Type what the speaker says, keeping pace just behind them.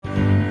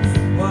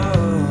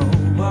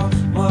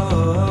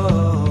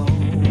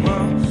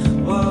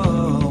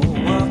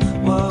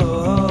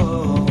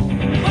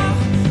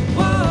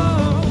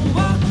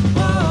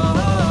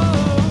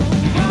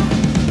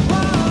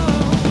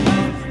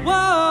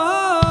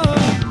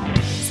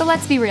So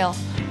let's be real.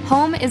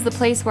 Home is the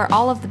place where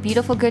all of the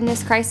beautiful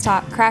goodness Christ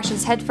taught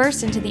crashes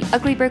headfirst into the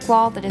ugly brick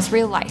wall that is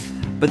real life.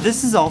 But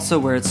this is also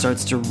where it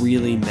starts to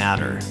really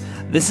matter.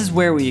 This is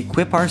where we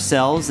equip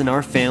ourselves and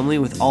our family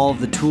with all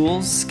of the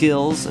tools,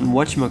 skills, and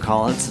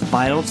whatchamacallits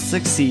vital to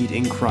succeed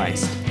in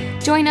Christ.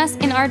 Join us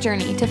in our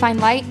journey to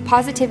find light,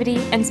 positivity,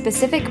 and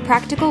specific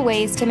practical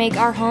ways to make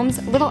our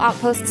homes little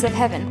outposts of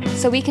heaven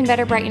so we can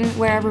better brighten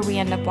wherever we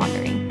end up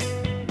wandering.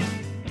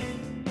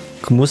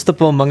 Kumusta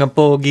po mga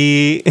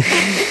pogi?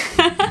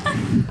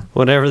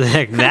 Whatever the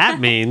heck that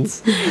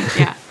means.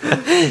 Yeah.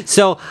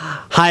 So,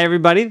 hi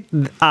everybody.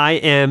 I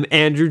am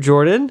Andrew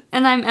Jordan.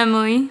 And I'm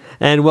Emily.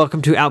 And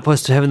welcome to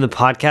Outpost of Heaven, the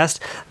podcast.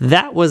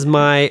 That was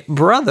my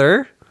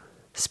brother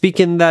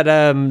speaking that,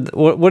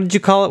 what did you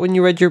call it when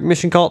you read your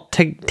mission call?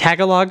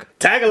 Tagalog?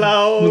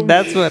 Tagalog.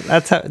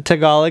 That's how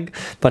Tagalog.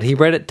 But he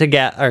read it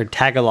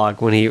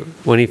Tagalog when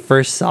he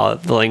first saw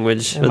the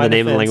language or the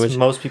name of the language.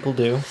 Most people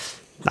do.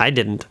 I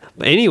didn't.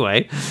 But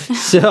anyway,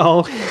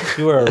 so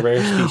You are a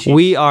rare species.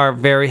 we are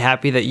very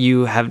happy that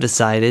you have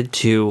decided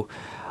to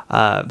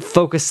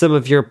focus some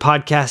of your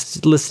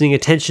podcast listening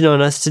attention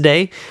on us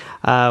today.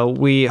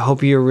 We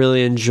hope you're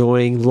really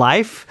enjoying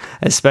life,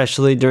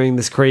 especially during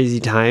this crazy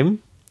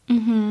time.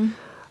 Mm-hmm.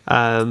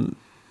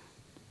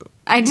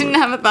 I didn't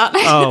have a thought.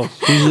 Oh,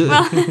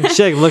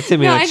 she looked at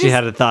me like she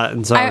had a thought,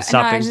 and so I was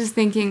stopping. I was just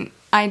thinking,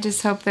 I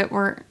just hope that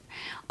we're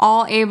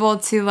all able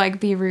to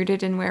be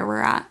rooted in where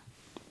we're at.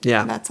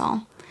 Yeah. That's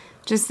all.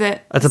 Just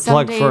that. That's a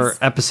plug for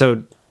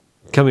episode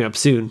coming up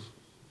soon.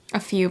 A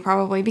few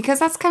probably, because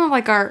that's kind of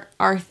like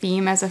our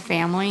theme as a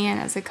family and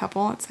as a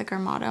couple. It's like our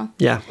motto.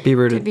 Yeah, be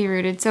rooted. To be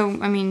rooted.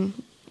 So I mean,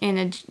 in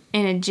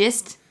a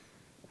gist,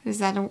 is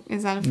that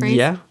a phrase?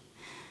 Yeah.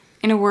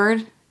 In a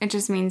word, it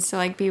just means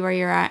to be where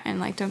you're at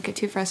and don't get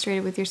too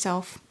frustrated with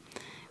yourself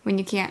when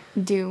you can't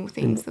do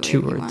things the way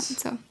you want.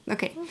 So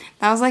okay,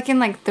 that was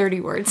in 30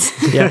 words.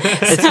 Yeah,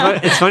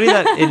 it's funny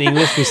that in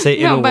English we say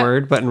in a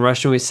word, but in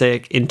Russian we say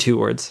it in 2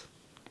 words.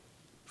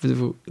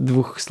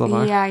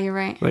 Yeah, you're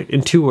right.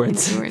 In 2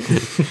 words.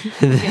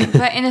 Okay,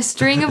 but in a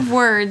string of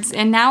words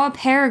and now a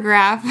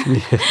paragraph.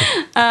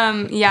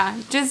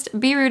 Just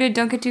be rooted.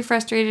 Don't get too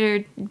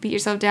frustrated or beat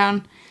yourself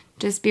down.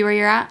 Just be where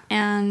you're at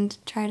and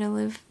try to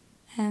live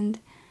and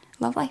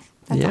love life.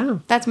 That's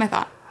all. That's my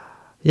thought.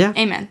 Yeah.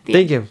 Amen.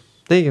 Thank you.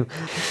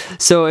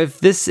 So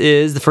if this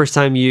is the first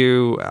time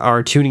you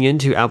are tuning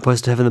into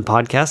Outpost of Heaven, the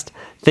podcast,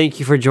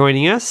 thank you for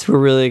joining us. We're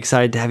really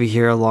excited to have you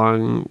here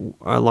along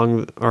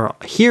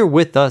here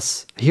with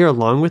us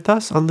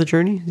on the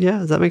journey. Yeah,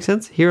 does that make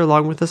sense? Here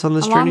along with us on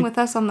this journey. Along with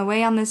us on the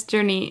way on this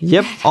journey.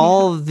 Yep,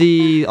 all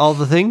the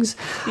things.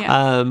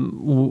 Yeah.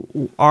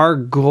 Our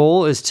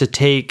goal is to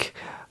take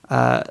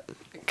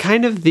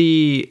kind of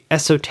the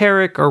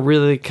esoteric or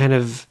really kind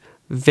of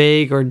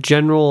vague or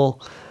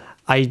general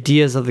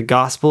ideas of the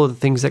gospel, the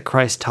things that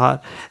Christ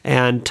taught,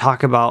 and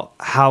talk about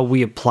how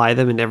we apply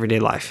them in everyday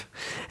life,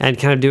 and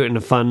kind of do it in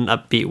a fun,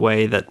 upbeat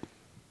way that,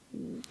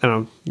 I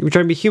don't know, we're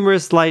trying to be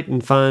humorous, light,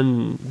 and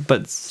fun,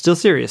 but still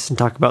serious, and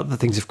talk about the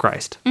things of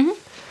Christ.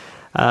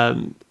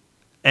 Mm-hmm.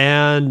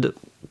 And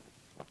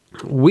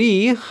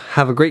we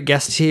have a great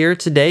guest here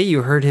today.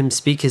 You heard him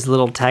speak his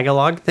little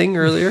Tagalog thing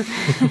earlier.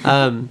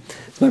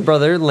 It's my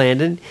brother,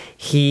 Landon.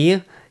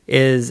 He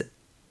is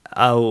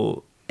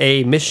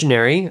a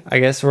missionary, I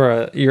guess,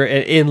 you're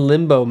an in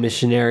limbo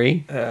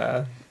missionary.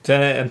 I'm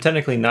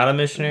technically not a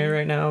missionary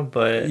right now,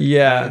 but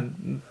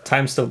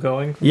time's still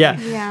going.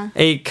 Yeah.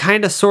 A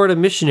kind of sort of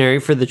missionary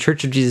for the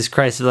Church of Jesus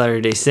Christ of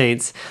Latter-day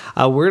Saints.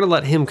 We're going to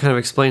let him kind of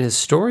explain his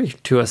story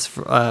to us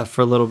for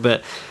a little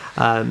bit,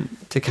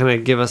 to kind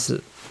of give us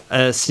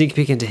a sneak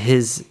peek into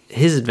his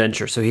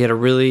adventure. So he had a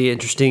really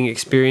interesting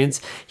experience.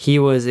 He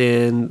was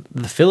in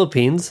the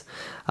Philippines,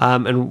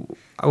 and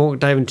I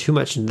won't dive in too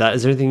much into that.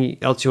 Is there anything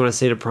else you want to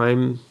say to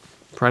prime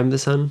the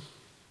sun?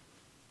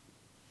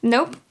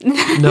 Nope.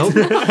 Nope.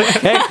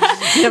 Okay.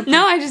 Yep.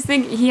 No, I just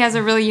think he has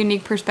a really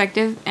unique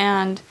perspective,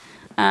 and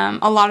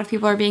a lot of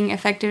people are being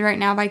affected right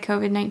now by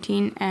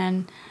COVID-19,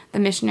 and the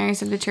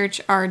missionaries of the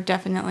church are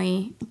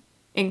definitely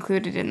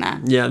included in that.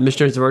 Yeah, the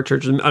missionaries of our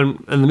church and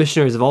the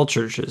missionaries of all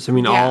churches.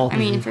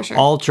 For sure.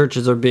 All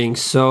churches are being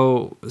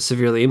so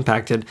severely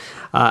impacted.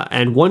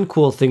 And one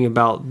cool thing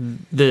about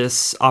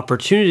this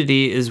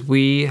opportunity is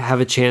we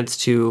have a chance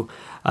to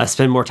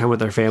spend more time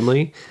with our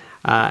family,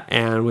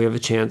 and we have a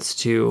chance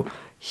to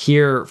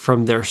hear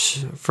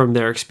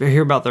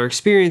hear about their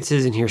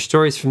experiences and hear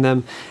stories from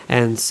them.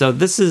 And so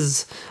this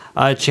is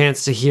a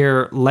chance to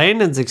hear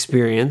Landon's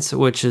experience,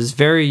 which is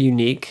very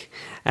unique.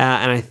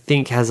 And I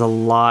think he has a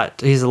lot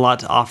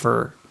to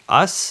offer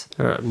us,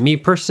 or me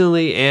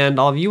personally, and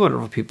all of you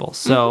wonderful people.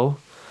 So,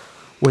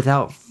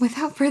 without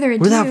further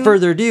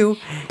ado,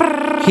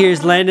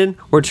 here's Landon.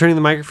 We're turning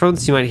the microphone,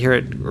 so you might hear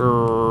it.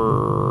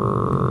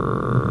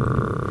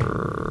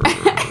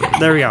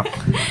 There we go.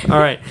 All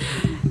right,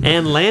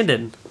 and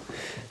Landon.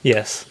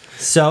 Yes.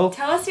 So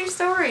tell us your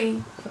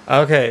story.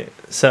 Okay,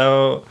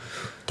 so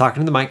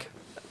talking to the mic.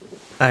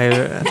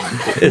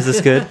 Is this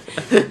good?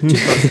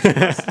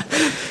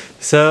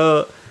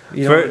 So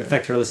you don't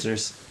affect our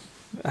listeners.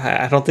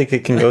 I don't think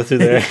it can go through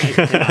there.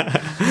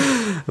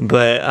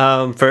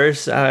 But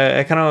first,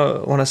 I kind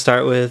of want to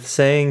start with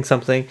saying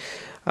something.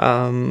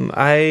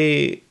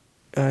 You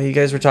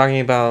guys were talking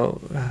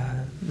about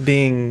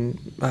being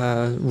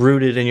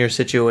rooted in your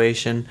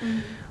situation.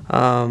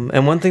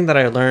 And one thing that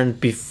I learned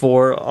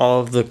before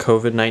all of the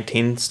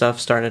COVID-19 stuff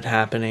started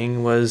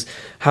happening was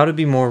how to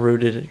be more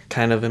rooted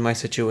kind of in my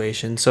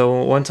situation.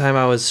 So one time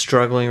I was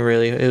struggling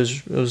it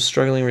was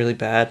struggling really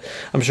bad.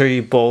 I'm sure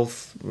you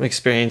both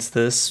experienced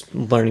this,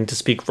 learning to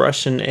speak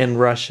Russian in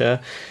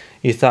Russia.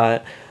 You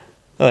thought,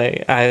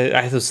 like,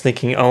 I was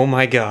thinking, oh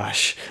my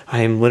gosh,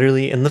 I am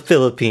literally in the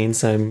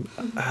Philippines. I'm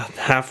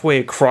halfway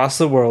across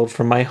the world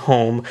from my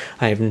home.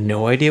 I have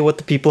no idea what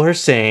the people are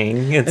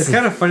saying. It's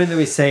kind of funny that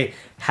we say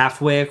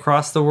halfway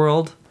across the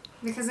world.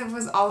 Because if it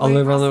was all the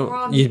way across the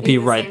world, you'd be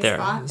right there.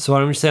 Spot. So why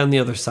don't you say on the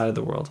other side of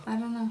the world? I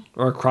don't know.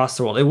 Or across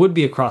the world. It would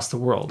be across the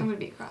world. It would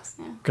be across,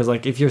 yeah. Because,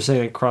 like, if you're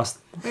saying across...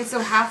 Wait, so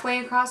halfway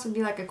across would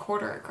be like a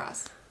quarter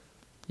across?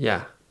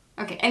 Yeah.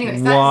 Okay,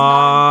 anyways, that's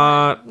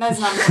not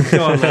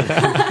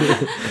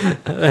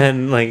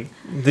And, like,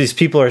 these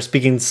people are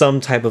speaking some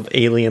type of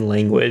alien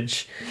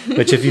language,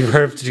 which if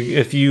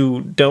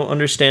you don't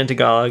understand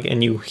Tagalog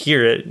and you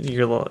hear it,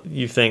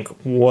 you think,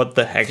 what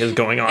the heck is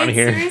going on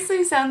here? It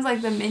seriously sounds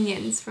like the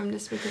Minions from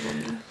Despicable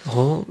Me.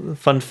 Well,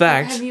 fun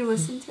fact. Have you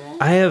listened to it?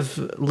 I have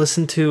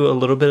listened to a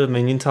little bit of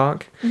Minion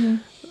talk,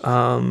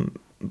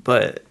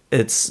 but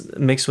it's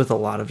mixed with a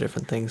lot of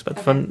different things. But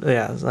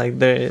it's like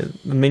the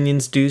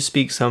Minions do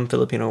speak some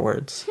Filipino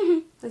words.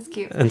 That's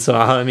cute. And so,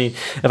 I mean,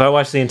 if I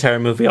watch the entire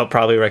movie, I'll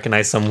probably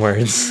recognize some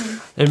words.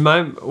 When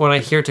I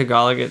hear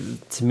Tagalog,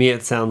 to me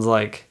it sounds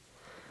like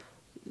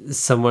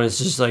someone is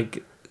just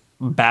like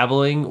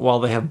babbling while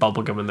they have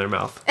bubblegum in their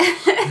mouth.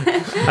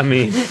 I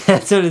mean,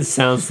 that's what it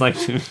sounds like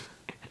to me.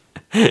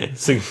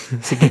 It's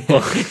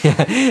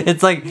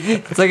like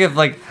if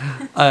like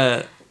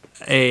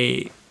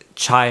a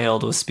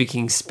child was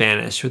speaking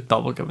Spanish with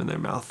bubblegum in their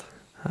mouth.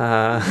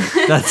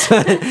 That's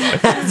what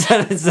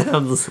it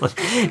sounds like.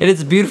 And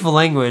it's a beautiful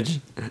language,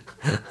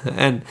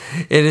 and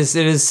it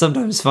is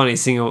sometimes funny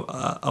seeing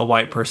a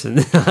white person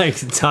like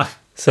talk.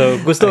 So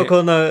gusto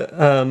ko na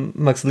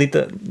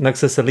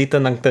nagsasalita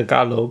ng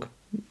Tagalog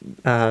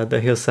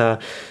dahil sa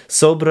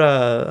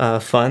sobra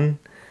fun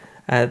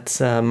at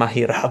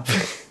mahirap.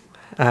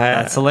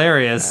 That's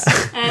hilarious.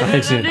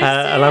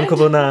 Alam ko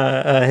po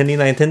na hindi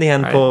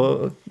naintindihan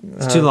po.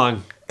 It's too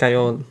long.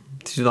 Kayo.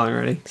 Too long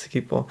already.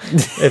 Sige po.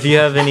 If you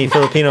have any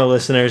Filipino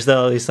listeners,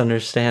 they'll at least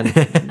understand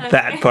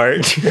that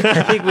part.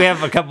 I think we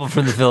have a couple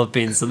from the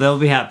Philippines, so they'll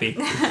be happy.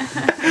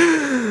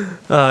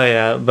 Oh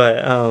yeah,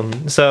 but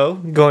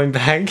so going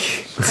back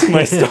to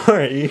my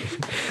story,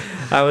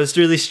 I was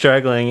really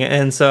struggling,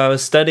 and so I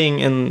was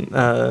studying in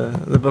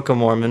the Book of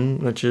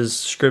Mormon, which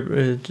is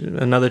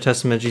another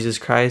testament of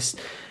Jesus Christ.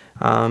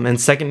 In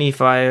 2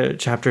 Nephi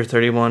chapter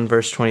 31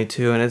 verse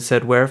 22, and it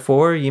said,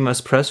 "Wherefore ye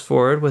must press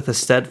forward with a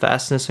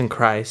steadfastness in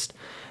Christ,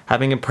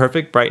 having a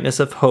perfect brightness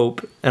of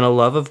hope and a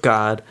love of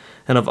God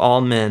and of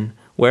all men.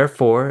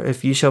 Wherefore, if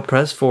ye shall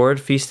press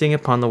forward, feasting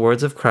upon the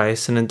words of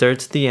Christ, and endure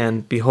to the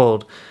end,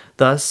 behold,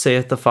 thus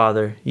saith the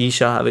Father, ye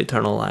shall have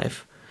eternal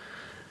life."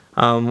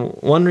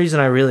 One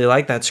reason I really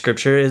like that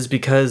scripture is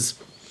because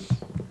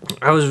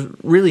I was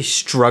really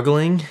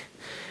struggling.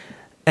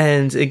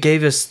 And it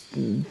gave us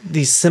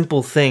these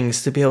simple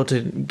things to be able to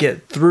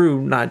get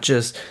through, not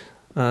just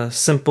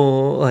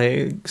simple,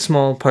 like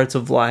small parts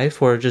of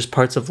life or just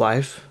parts of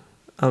life,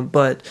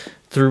 but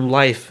through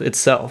life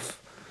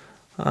itself.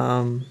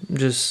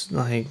 Just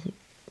like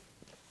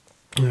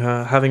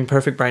having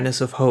perfect brightness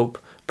of hope,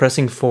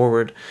 pressing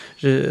forward,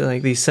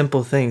 like these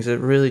simple things,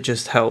 it really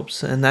just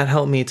helps. And that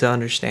helped me to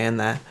understand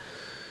that.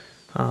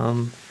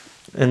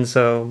 And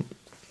so,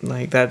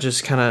 like, that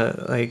just kind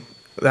of like,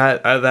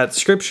 that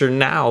scripture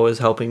now is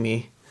helping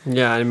me.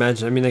 Yeah, I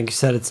imagine. I mean, like you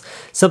said, it's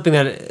something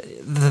that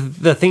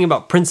the thing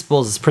about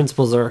principles is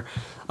principles are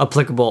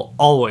applicable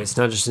always,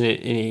 not just in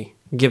any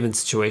given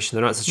situation.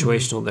 They're not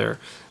situational.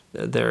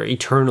 Mm-hmm. They're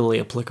eternally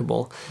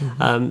applicable.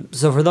 Mm-hmm.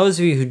 So for those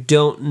of you who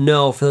don't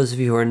know, for those of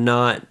you who are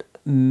not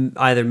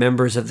either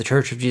members of the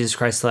Church of Jesus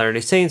Christ of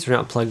Latter-day Saints or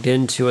not plugged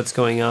into what's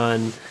going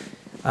on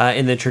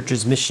in the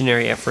church's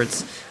missionary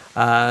efforts,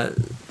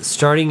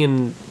 starting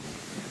in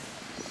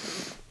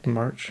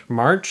March,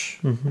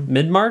 mm-hmm.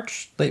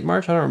 Mid-March, late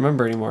March. I don't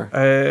remember anymore.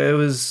 It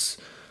was,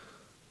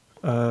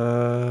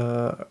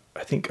 I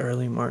think,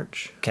 early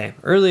March. Okay,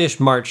 early-ish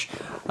March.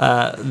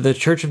 The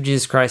Church of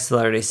Jesus Christ of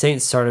Latter-day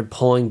Saints started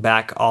pulling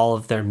back all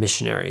of their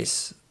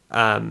missionaries,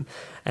 and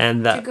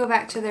to go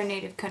back to their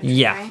native country.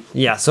 Yeah, right?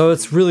 Yeah. So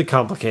it's really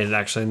complicated,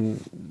 actually.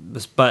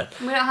 But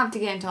we don't have to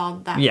get into all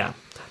of that. Yeah,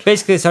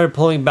 basically, they started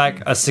pulling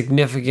back a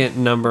significant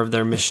number of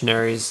their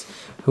missionaries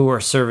who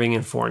were serving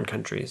in foreign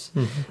countries.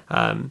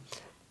 Mm-hmm.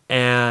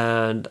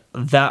 And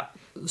that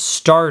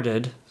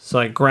started, so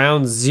like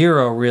ground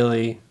zero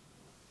really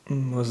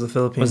was the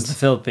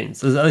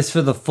Philippines. At least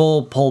for the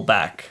full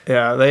pullback.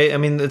 Yeah,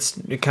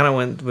 it kind of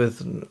went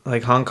with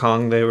like Hong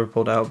Kong, they were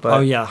pulled out, but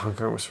oh yeah, Hong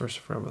Kong was first.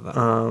 I forgot about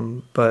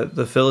that. But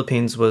the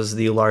Philippines was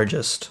the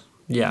largest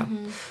Yeah.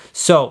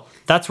 So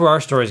that's where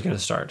our story is going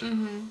to start.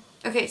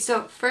 Okay,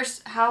 so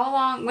first,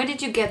 when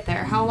did you get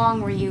there? How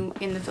long were you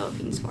in the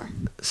Philippines for?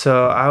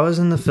 So I was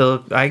in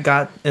I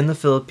got in the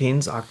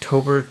Philippines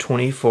October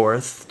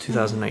 24th,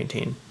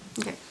 2019.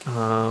 Okay.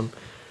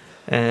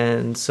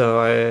 And so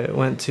I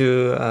went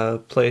to a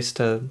place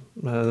the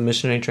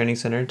Missionary Training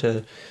Center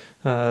to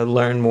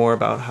learn more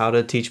about how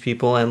to teach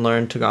people and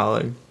learn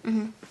Tagalog.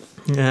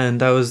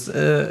 And I was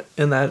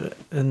in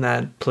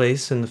that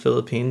place in the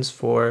Philippines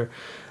for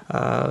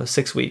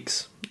 6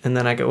 weeks, and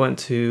then I went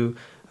to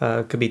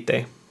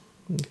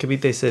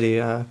Cavite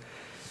City.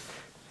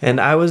 And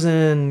I was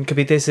in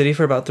Cavite City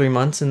for about 3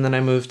 months, and then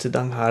I moved to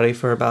Danghari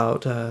for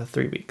about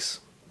 3 weeks.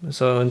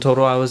 So in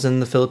total, I was in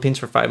the Philippines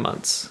for 5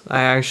 months.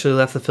 I actually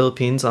left the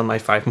Philippines on my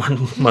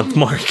 5-month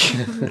mark.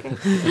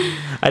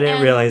 I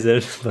didn't realize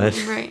it, but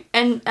right.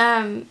 And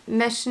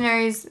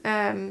missionaries,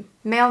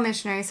 male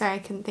missionaries. Sorry, I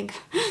couldn't think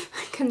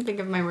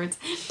of my words.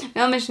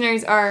 Male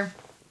missionaries are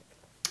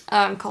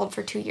called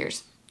for 2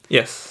 years.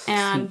 yes.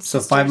 And So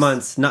sisters, 5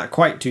 months, not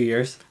quite 2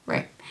 years.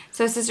 Right.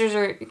 So sisters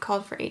are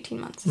called for 18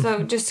 months.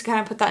 So just to kind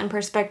of put that in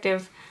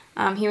perspective,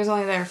 he was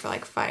only there for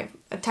like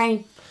a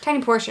tiny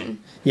portion.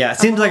 Yeah, it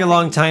seems like a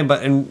long time,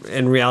 but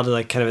in reality,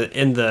 like kind of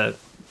in the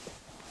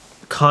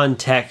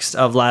context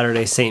of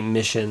Latter-day Saint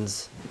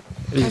missions,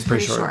 it was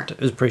pretty short.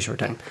 It was a pretty short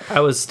time. I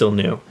was still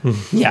new.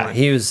 Yeah,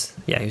 he was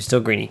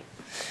still greeny.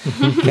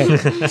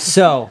 Okay.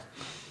 So,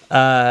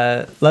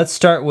 let's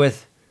start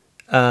with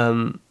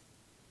the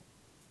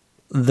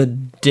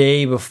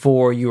day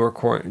before you were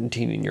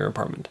quarantined in your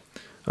apartment.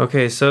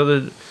 Okay, so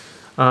the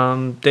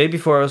day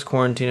before I was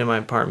quarantined in my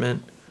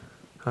apartment,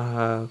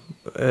 I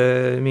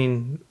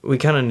mean, we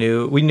kind of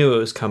knew it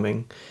was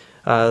coming.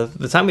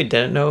 The time we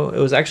didn't know, it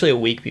was actually a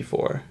week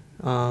before.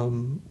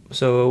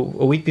 So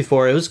a week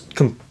before, it was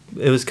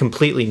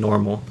completely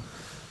normal,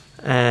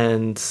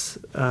 and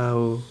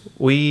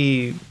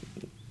we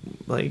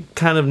like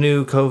kind of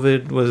knew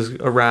COVID was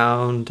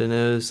around, and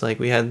it was like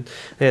they had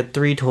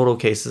 3 total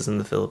cases in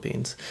the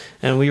Philippines,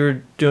 and we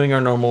were doing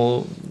our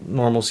normal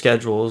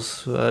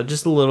schedules,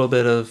 just a little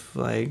bit of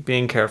like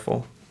being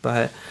careful,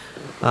 but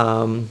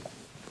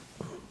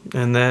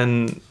and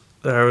then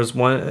there was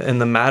one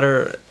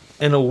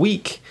in a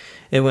week,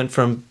 it went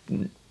from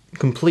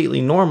completely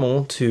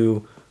normal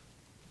to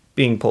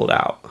being pulled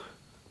out.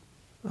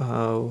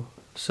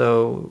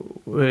 So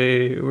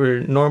we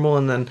were normal,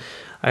 and then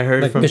I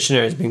heard Like from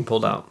missionaries being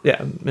pulled out.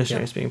 yeah,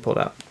 missionaries being pulled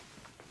out.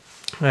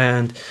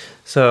 And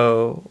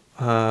so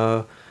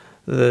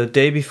the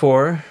day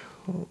before,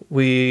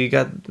 we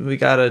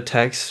got a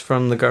text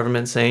from the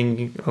government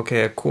saying,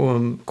 okay, a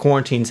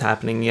quarantine's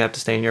happening. You have to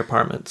stay in your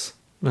apartments,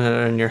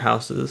 in your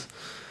houses.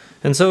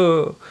 And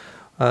so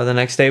the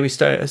next day we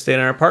stayed in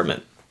our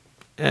apartment,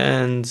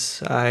 and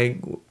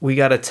we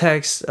got a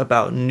text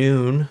about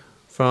noon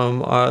from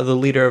the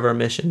leader of our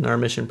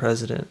mission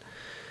president.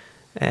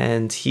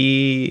 And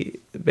he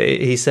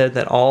said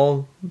that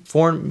all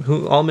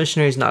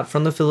missionaries not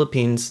from the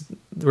Philippines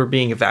were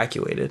being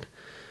evacuated,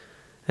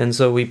 and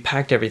so we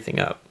packed everything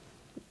up.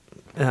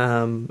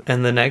 And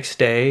the next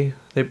day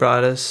they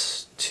brought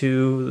us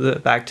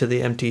back to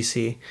the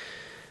MTC,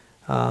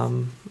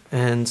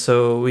 and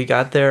so we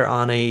got there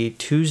on a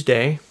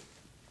Tuesday.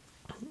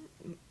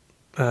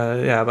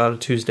 About a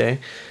Tuesday,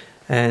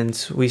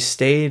 and we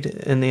stayed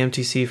in the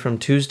MTC from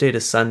Tuesday to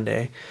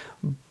Sunday.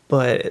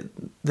 But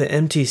the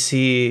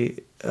MTC,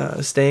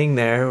 staying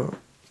there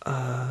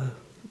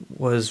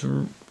was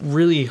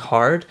really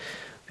hard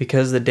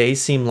because the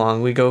days seem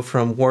long. We go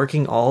from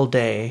working all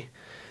day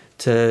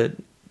to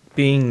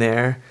being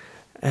there,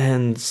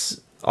 and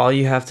all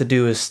you have to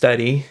do is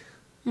study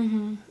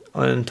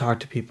and talk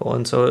to people.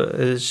 And so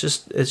it's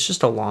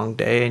just a long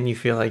day, and you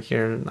feel like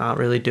you're not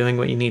really doing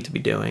what you need to be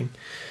doing.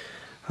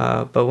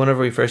 But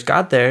whenever we first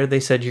got there, they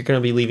said, you're going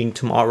to be leaving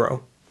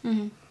tomorrow.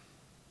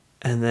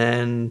 And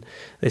then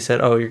they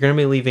said, oh, you're going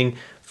to be leaving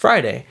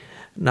Friday.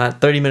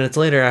 Not 30 minutes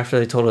later, after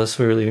they told us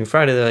we were leaving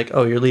Friday, they're like,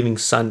 oh, you're leaving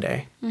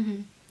Sunday.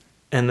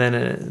 And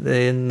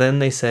then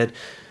they said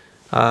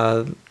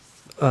there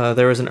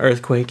was an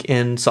earthquake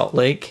in Salt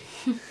Lake.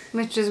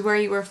 Which is where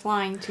you were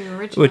flying to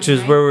originally, Which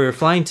is right? where we were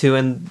flying to.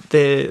 And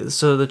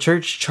so the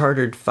church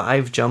chartered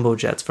 5 jumbo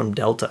jets from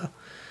Delta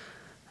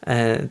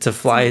to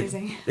fly. That's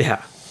amazing.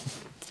 Yeah,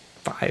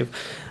 5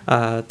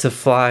 to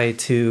fly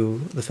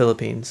to the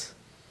Philippines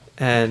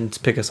and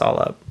pick us all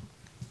up.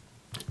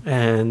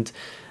 And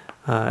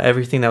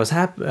everything that was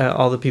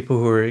all the people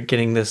who were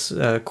getting this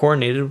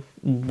coordinated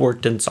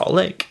worked in Salt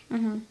Lake,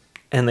 and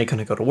they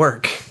couldn't go to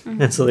work.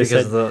 And so they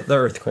Because said of the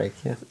earthquake,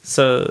 yeah.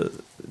 So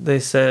they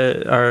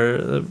said,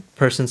 the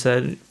person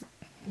said,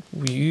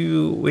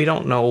 we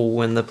don't know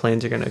when the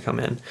planes are going to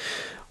come in.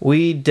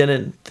 We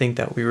didn't think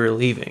that we were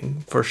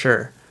leaving for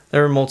sure.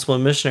 There were multiple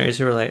missionaries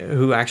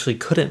who actually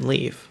couldn't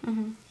leave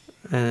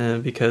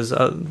because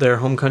their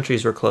home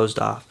countries were closed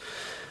off.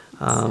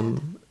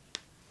 And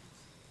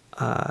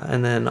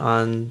then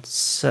on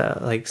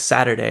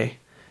Saturday,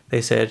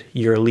 they said,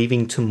 you're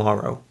leaving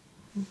tomorrow.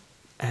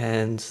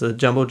 And the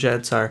jumbo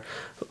jets are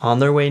on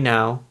their way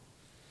now,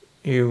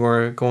 you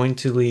were going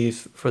to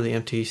leave for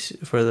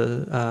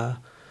the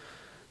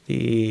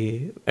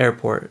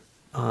airport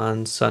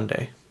on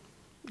Sunday.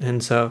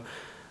 And so,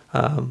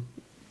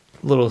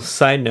 little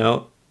side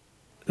note,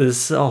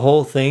 this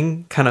whole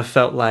thing kind of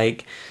felt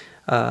like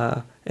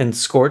in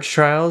Scorch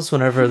trials,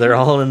 whenever they're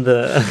all in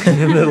the,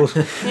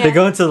 they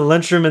go into the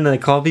lunchroom and they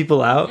call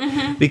people out,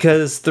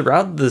 because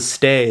throughout the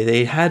stay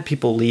they had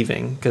people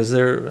leaving because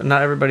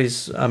not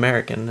everybody's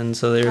American, and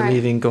so they're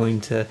leaving,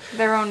 going to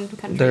their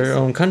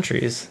own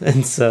countries.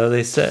 And so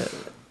they said,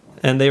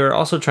 and they were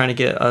also trying to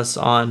get us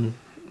on.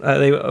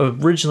 They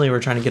originally were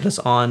trying to get us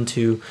on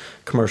to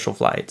commercial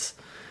flights,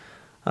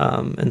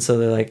 and so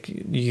they're like,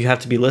 you have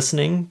to be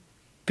listening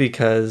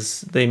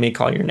because they may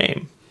call your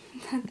name.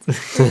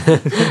 So,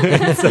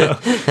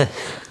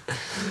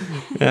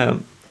 yeah.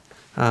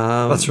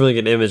 That's a really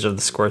good image of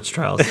the Scorch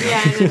trials.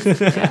 Yeah, it is.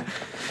 Yeah.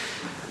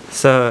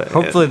 So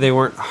hopefully they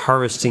weren't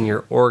harvesting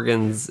your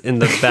organs in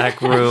the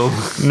back room.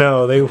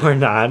 No, they were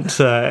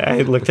not.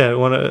 I looked at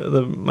one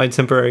of my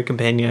temporary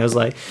companion. I was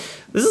like,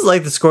 "This is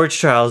like the Scorch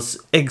trials,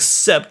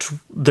 except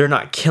they're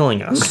not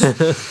killing us."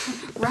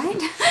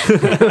 Right?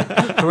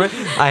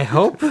 I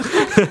hope.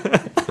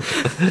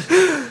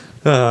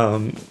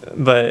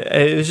 But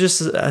it was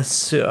just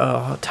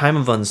a time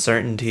of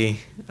uncertainty.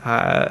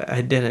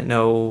 I didn't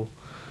know,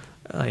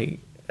 like,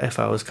 if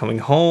I was coming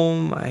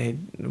home.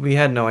 We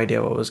had no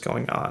idea what was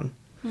going on.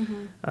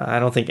 Mm-hmm. I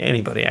don't think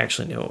anybody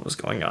actually knew what was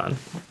going on.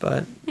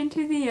 But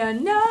into the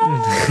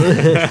unknown.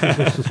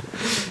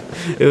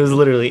 It was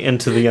literally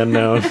into the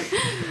unknown.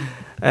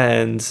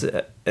 And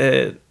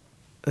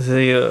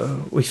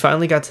we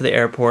finally got to the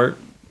airport.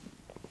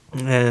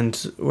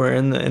 And we're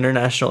in the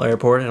international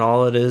airport, and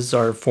all it is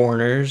are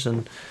foreigners.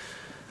 And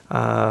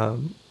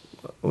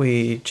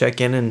we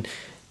check in, and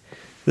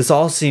this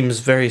all seems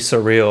very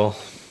surreal.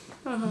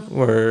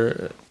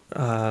 Where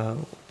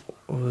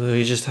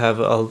we just have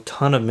a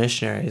ton of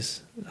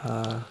missionaries.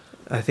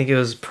 I think it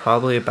was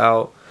probably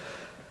about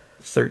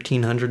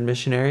 1,300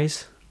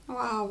 missionaries.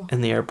 Wow.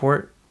 In the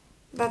airport.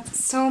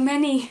 That's so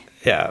many.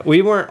 Yeah,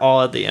 we weren't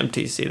all at the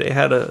MTC. They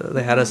had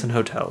us in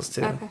hotels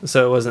too. Okay.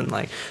 So it wasn't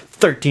like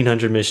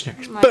 1,300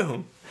 missionaries. Right.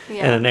 Boom.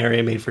 Yeah. And an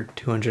area made for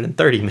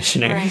 230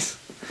 missionaries.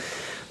 Right.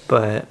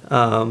 But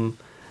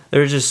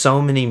there were just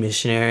so many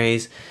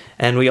missionaries,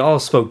 and we all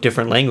spoke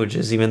different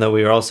languages, even though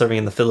we were all serving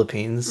in the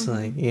Philippines. Mm-hmm.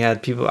 Like, you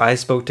had people. I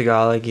spoke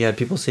Tagalog. You had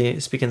people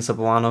speaking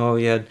Cebuano.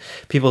 You had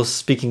people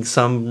speaking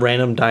some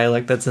random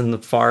dialect that's in the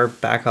far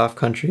back off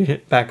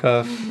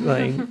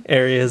like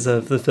areas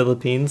of the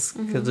Philippines,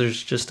 because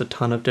there's just a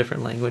ton of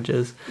different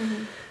languages.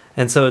 Mm-hmm.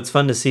 And so it's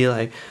fun to see,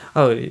 like,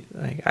 you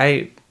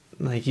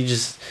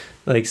just,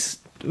 like,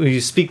 when you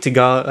speak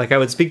Tagalog, like, I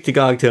would speak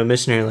Tagalog to a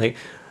missionary, like,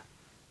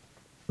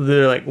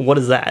 they're like, what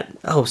is that?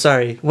 Oh,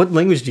 sorry. What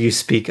language do you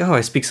speak? Oh,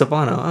 I speak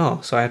Cebuano.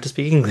 Oh, so I have to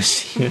speak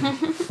English to you.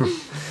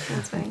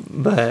 That's funny.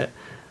 But,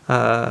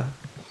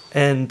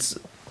 and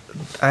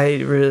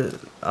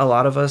a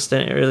lot of us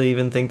didn't really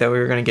even think that we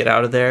were going to get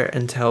out of there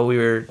until we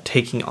were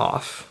taking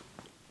off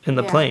in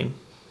the plane.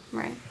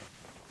 Right.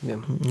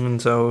 Yeah.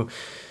 And so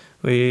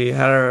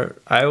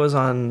I was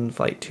on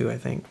flight 2, I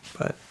think,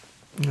 but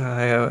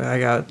I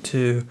got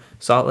to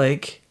Salt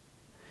Lake,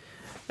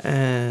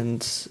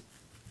 and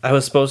I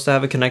was supposed to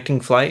have a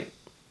connecting flight,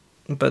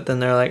 but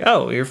then they're like,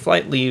 "Oh, your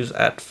flight leaves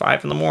at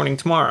 5 a.m.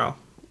 tomorrow,"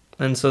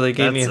 and so they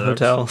gave me a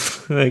hotel.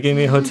 They gave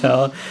me a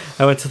hotel.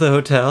 I went to the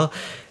hotel,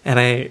 and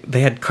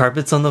they had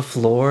carpets on the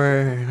floor,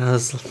 and I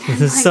was, "This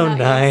is so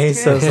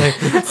nice." I was like,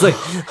 "It's like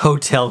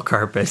hotel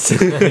carpets," and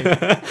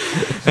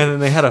then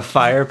they had a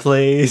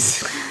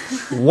fireplace.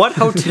 What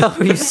hotel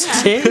are you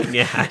staying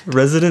at?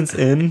 Residence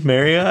Inn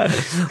Marriott.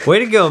 Way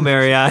to go,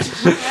 Marriott.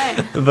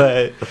 Right.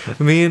 But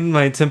me and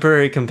my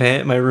temporary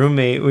companion, my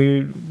roommate,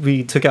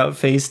 we took out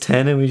Phase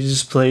 10 and we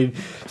just played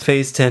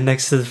Phase 10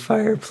 next to the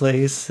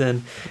fireplace,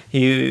 and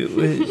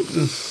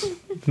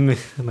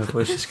my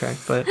voice just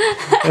cracked, but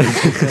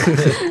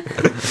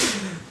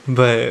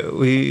but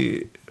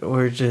we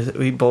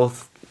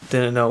both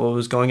didn't know what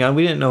was going on.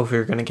 We didn't know if we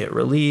were going to get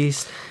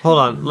released. Hold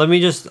on. Let me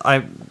just...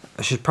 I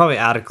should probably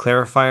add a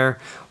clarifier.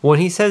 When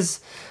he says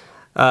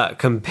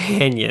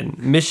companion,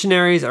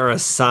 missionaries are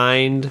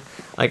assigned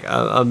like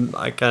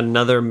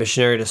another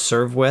missionary to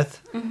serve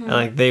with, and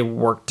like they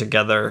work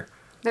together.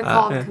 They're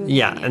called companions.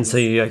 Yeah, and so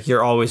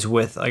you're always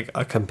with like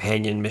a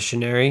companion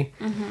missionary.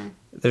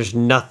 There's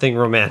nothing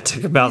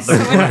romantic about their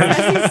work.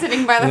 He's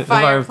sitting by the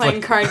fire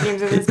playing card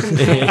games with his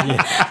companion.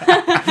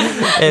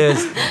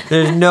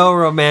 There's no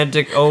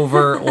romantic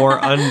over or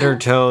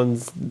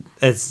undertones.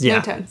 It's no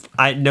tones.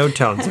 No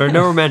tones. There are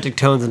no romantic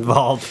tones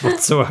involved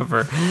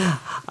whatsoever.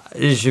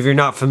 If you're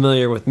not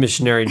familiar with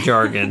missionary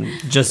jargon,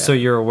 just so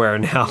you're aware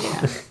now.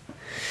 Yeah.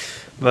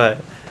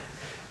 But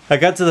I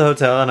got to the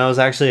hotel, and I was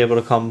actually able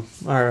to call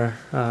our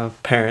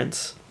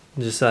parents,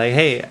 just like,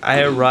 "Hey,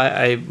 I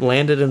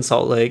landed in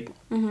Salt Lake.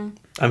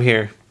 I'm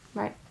here.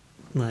 Right.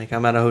 Like,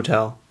 I'm at a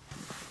hotel."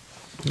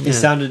 You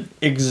sounded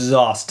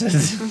exhausted.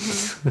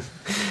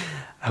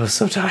 I was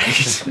so tired.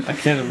 I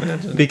can't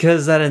imagine.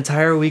 Because that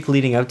entire week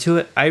leading up to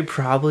it, I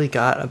probably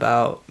got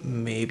about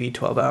maybe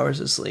 12 hours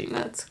of sleep.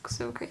 That's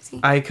so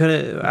crazy. I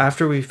couldn't,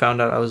 after we found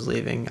out I was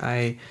leaving,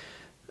 I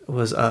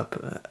was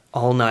up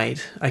all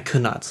night. I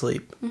could not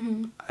sleep.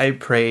 I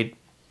prayed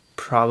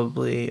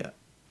probably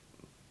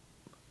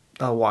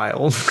a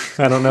while.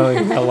 I don't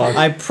know how long.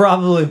 I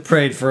probably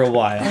prayed for a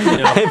while. You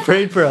know? I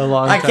prayed for a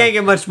long I time. can't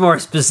get much more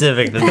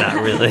specific than that,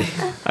 really.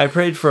 I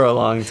prayed for a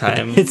long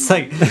time. It's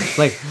like,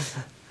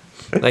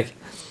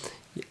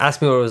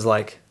 ask me what it was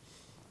like.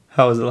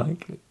 How was it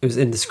like? It was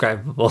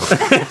indescribable. Okay,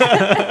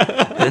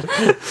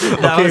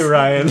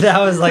 Ryan.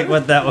 That was like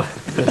what that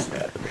was.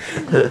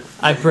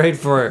 I prayed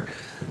for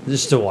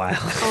just a while.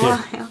 A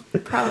while,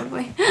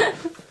 probably.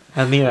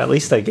 I mean, at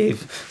least I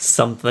gave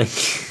something.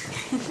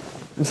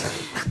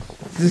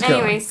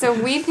 Anyway, so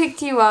we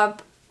picked you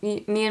up.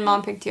 Me and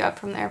Mom picked you up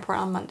from the airport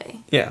on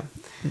Monday. Yeah.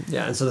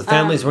 Yeah, and so the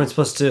families weren't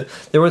supposed to.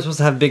 They weren't supposed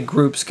to have big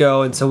groups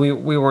go, and so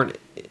we weren't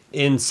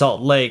in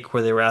Salt Lake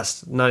where they were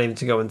asked not even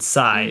to go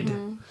inside.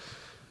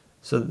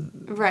 So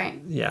Right.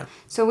 yeah,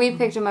 So we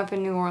picked him up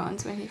in New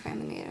Orleans when he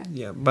finally made it.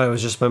 yeah, but it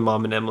was just my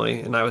mom and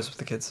Emily, and I was with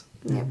the kids.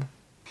 Yep.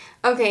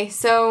 Okay,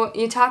 so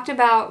you talked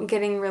about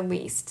getting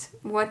released.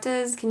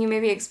 Can you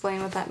maybe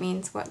explain what that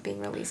means, what being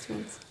released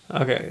means?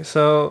 Okay,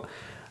 so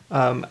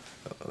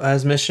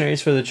as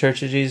missionaries for the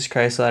Church of Jesus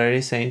Christ of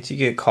Latter-day Saints, you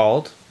get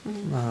called.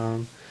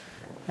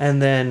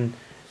 And then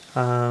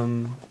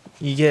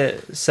you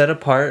get set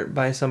apart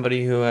by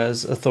somebody who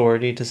has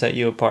authority to set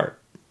you apart.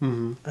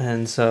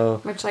 And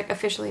so Which, like,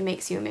 officially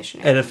makes you a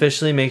missionary. it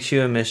officially makes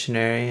you a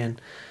missionary.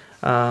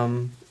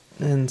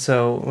 And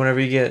so whenever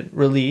you get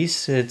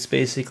released, it's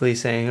basically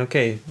saying,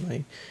 okay,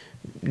 like,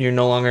 you're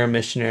no longer a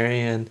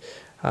missionary, and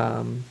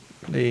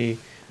the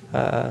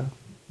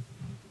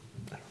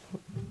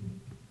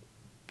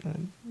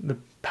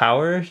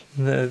power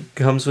that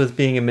comes with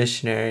being a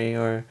missionary,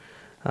 or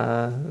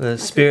the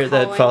spirit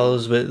that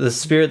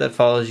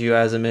follows you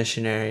as a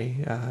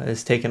missionary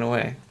is taken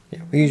away. Yeah,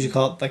 we usually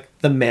call it like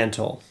the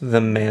mantle. The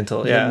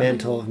mantle, yeah. The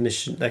mantle of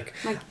mission, like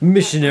Like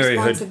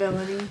missionaryhood.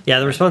 responsibility. Yeah,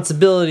 the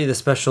responsibility, the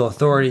special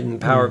authority, and the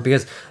power.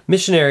 Because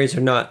missionaries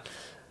are not.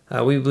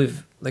 We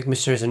believe like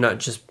missionaries are not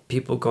just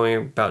people going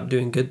about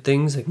doing good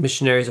things. Like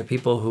missionaries are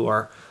people who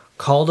are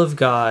called of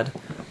God,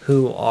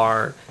 who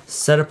are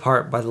set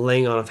apart by the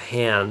laying on of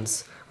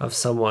hands of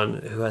someone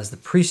who has the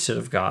priesthood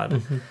of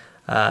God.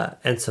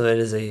 And so it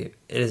is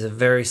a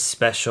very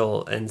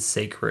special and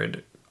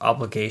sacred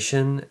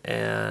obligation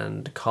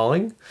and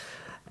calling.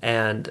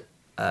 And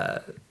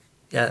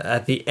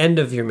at the end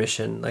of your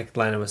mission, like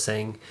Lana was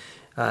saying,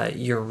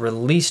 you're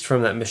released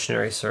from that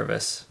missionary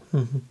service.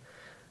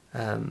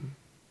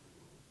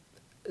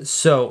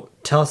 So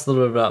tell us a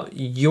little bit about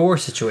your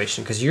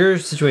situation, because your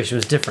situation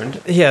was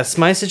different. Yes,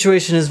 my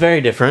situation is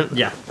very different.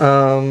 Yeah.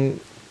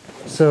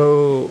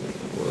 So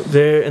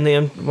there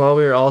while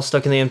we were all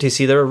stuck in the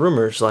MTC, there were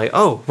rumors like,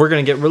 "Oh, we're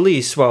gonna get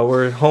released while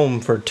we're home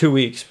for 2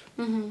 weeks."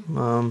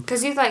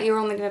 Because you thought you were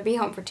only going to be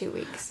home for 2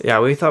 weeks. Yeah,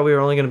 we thought we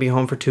were only gonna be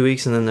home for 2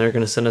 weeks, and then they're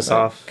gonna send us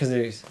off.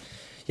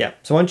 Yeah.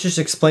 So why don't you just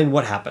explain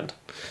what happened?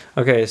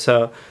 Okay,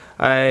 so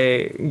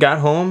I got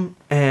home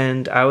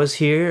and I was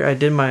here. I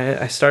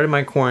started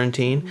my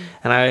quarantine,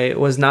 and I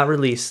was not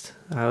released.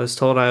 I was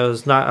told I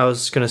was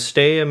gonna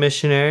stay a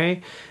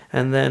missionary,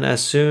 and then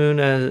as soon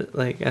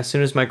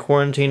as my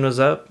quarantine was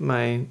up,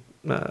 my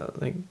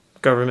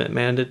government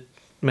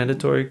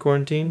mandatory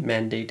quarantine. My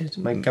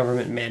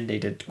government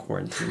mandated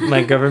quarantine.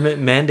 My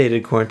government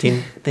mandated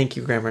quarantine. Thank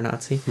you, Grammar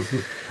Nazi.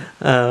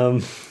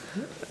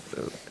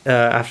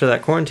 After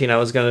that quarantine, I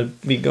was going to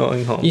be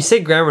going home. You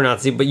say grammar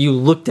Nazi, but you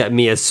looked at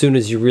me as soon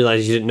as you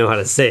realized you didn't know how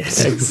to say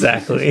it.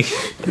 Exactly.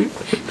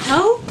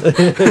 Help?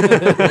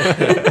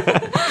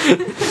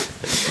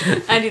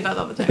 I do that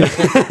all the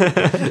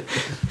time.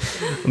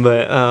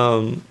 But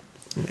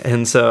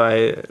and so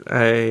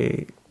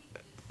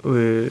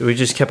we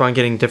just kept on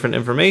getting different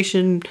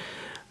information,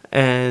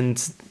 and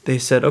they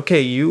said,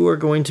 okay, you are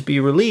going to be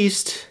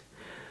released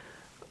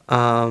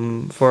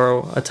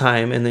for a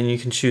time, and then you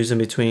can choose in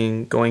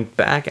between going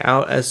back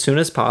out as soon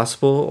as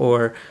possible,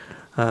 or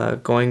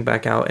going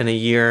back out in a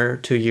year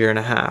to a year and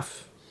a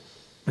half.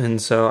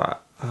 And so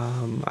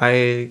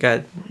I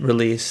got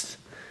released.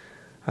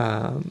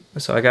 And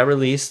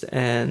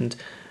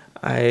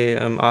I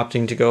am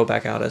opting to go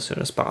back out as soon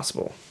as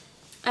possible.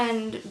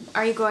 And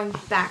are you going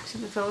back to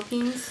the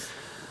Philippines?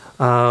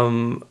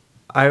 I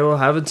will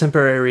have a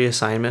temporary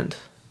reassignment.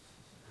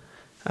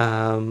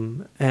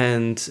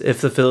 And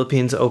if the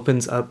Philippines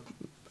opens up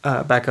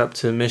back up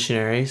to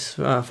missionaries,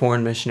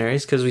 foreign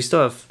missionaries, because we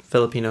still have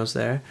Filipinos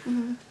there.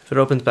 If it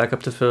opens back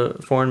up to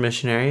foreign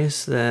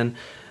missionaries, then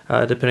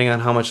depending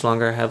on how much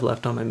longer I have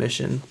left on my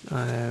mission,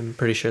 I'm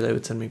pretty sure they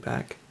would send me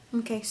back.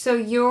 Okay, so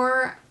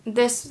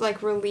this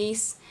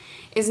release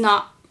is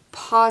not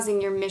pausing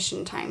your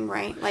mission time,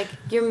 right? Like,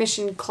 your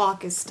mission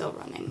clock is still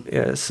running.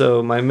 Yeah,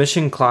 so my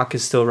mission clock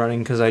is still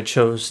running because I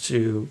chose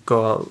to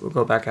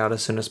go back out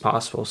as soon as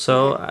possible.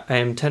 So I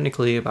am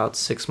technically about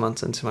 6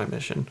 months into my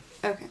mission.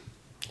 Okay.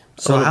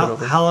 So little bit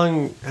over. how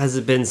long has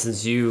it been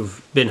since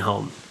you've been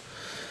home?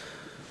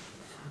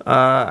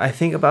 I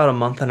think about a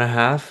month and a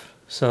half.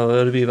 So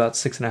it'll be about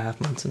 6.5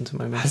 months into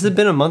my mission. Has it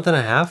been a month and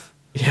a half?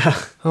 Yeah.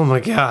 Oh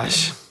my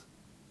gosh.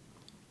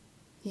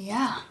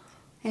 Yeah,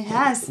 it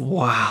has.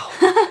 Wow.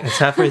 It's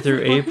halfway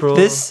through April.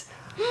 This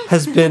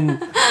has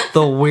been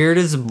the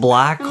weirdest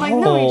black I'm like,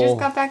 hole. no, we just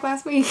got back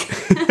last week.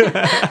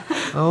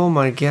 Oh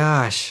my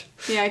gosh.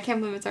 Yeah, I can't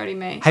believe it's already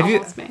May. Have you-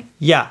 Almost May.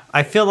 Yeah,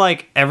 I feel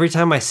like every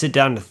time I sit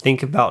down to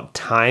think about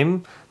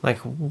time, like,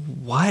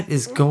 what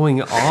is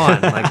going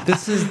on? Like,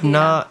 this is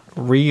not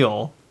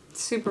real.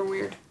 Super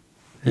weird.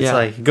 It's Yeah.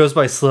 like, it goes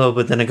by slow,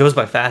 but then it goes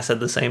by fast at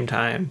the same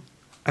time.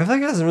 I feel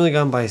like it hasn't really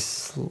gone by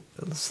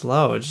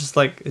slow. It's just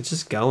like, it's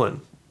just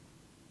going.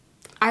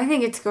 I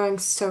think it's going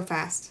so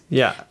fast.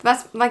 Yeah.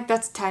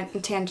 That's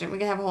tangent. We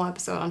could have a whole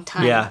episode on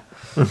time. Yeah.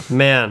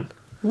 Man.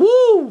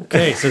 Woo!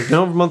 Okay, so it's been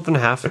over a month and a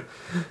half.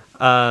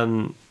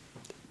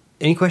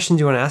 Any questions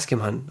you want to ask him,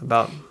 hun,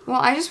 about?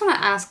 Well, I just want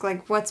to ask,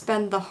 like, what's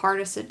been the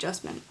hardest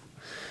adjustment?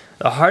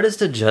 The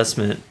hardest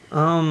adjustment,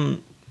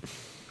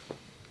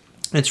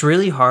 it's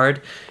really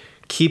hard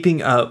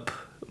keeping up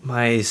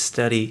my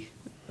study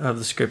of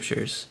the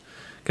scriptures.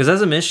 Because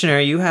as a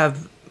missionary, you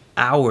have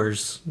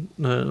hours.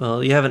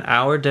 Well, you have an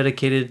hour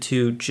dedicated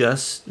to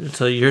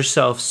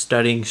yourself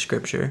studying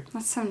scripture.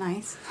 That's so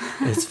nice.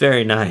 It's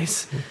very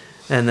nice.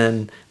 And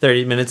then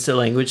 30 minutes to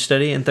language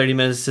study and 30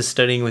 minutes to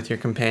studying with your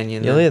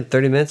companion. You only had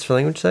 30 minutes for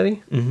language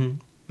study? Mm-hmm.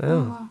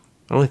 Oh. wow.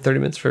 Only 30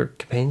 minutes for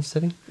companion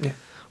study? Yeah.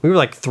 We were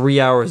like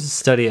 3 hours of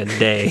study a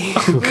day.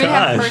 We would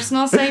have gosh.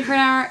 personal study for an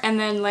hour, and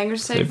then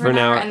language study for an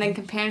hour, and then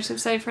companionship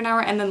study for an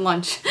hour, and then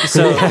lunch.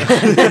 So,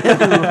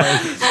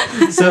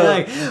 So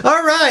like,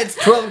 all right, it's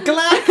 12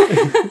 o'clock.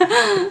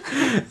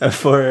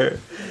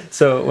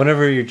 So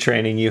whenever you're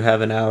training, you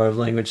have an hour of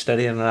language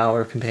study and an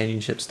hour of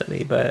companionship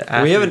study. But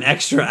after, We have an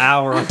extra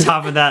hour on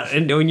top of that.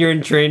 And when you're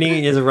in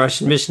training as a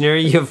Russian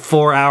missionary, you have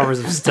 4 hours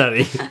of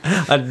study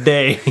a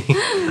day.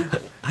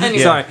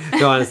 Anyway. Sorry,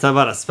 go on. It's not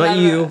about us, but Not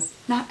about you. us.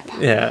 Not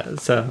about Yeah.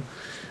 So,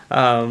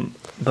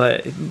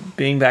 but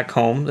being back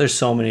home, there's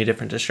so many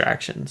different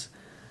distractions.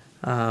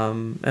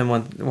 And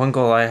one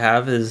goal I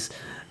have is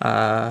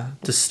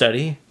to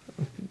study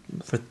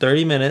for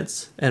 30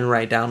 minutes and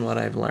write down what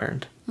I've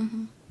learned.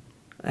 Mm-hmm.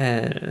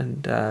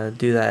 And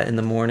do that in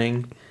the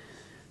morning,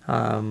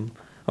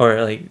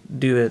 or like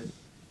do it.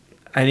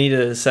 I need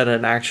to set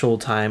an actual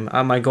time.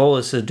 My goal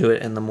is to do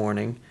it in the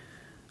morning,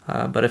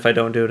 but if I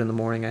don't do it in the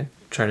morning, I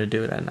try to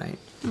do it at night.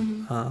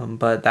 Mm-hmm.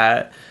 But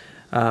that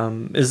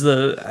is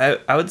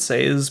I would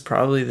say is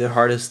probably the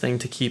hardest thing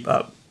to keep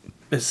up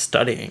is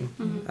studying.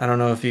 Mm-hmm. I don't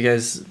know if you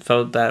guys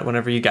felt that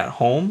whenever you got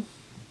home,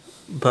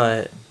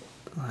 but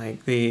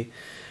like the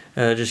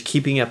just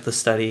keeping up the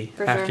study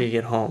For after sure. you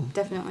get home.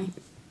 Definitely.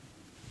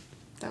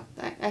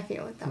 I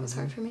feel like that was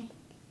hard for me.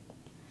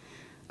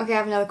 Okay, I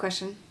have another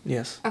question.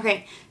 Yes.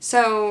 Okay,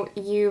 so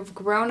you've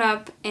grown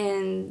up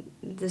in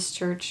this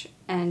church,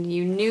 and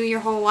you knew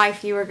your whole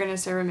life you were going to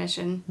serve a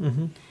mission.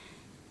 Mm-hmm.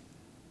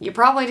 You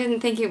probably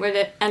didn't think it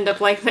would end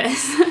up like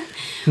this.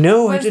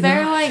 No, I Was did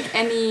there not. like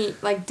any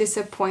like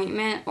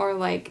disappointment, or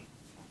like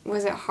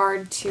was it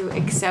hard to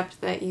accept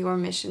that your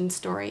mission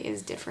story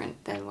is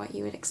different than what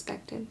you had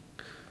expected,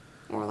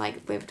 or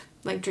like lived,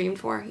 like dreamed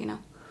for? You know.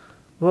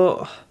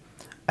 Well,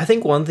 I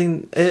think one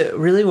thing, it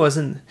really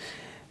wasn't,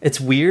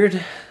 it's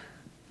weird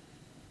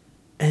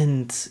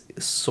and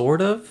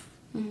sort of,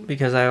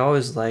 because I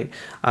always I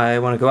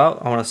want to go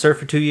out, I want to serve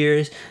for 2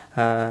 years,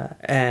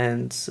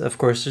 and of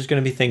course there's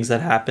going to be things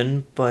that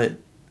happen, but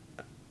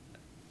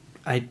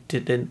I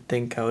didn't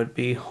think I would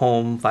be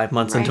home 5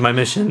 months into Right. my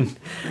mission.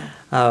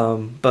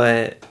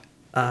 But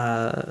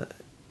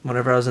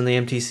whenever I was in the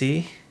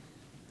MTC,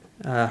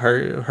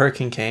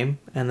 hurricane came,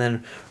 and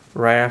then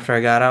right after I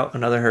got out,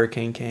 another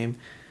hurricane came,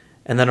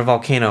 and then a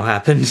volcano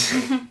happened.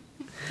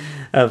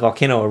 A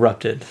volcano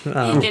erupted.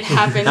 It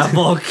happened. A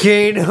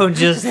volcano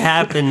just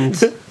happened.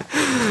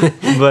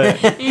 But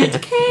It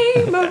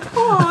came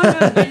upon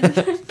me.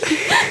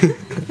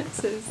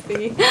 This is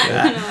the.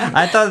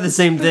 I thought the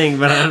same thing,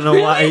 but I don't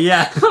know why.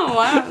 Yeah. Oh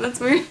wow, that's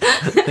weird.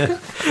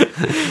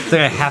 It's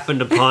like I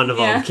happened upon a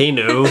Yeah.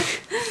 volcano.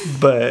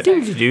 but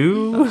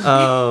Do.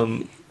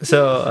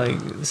 so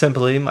like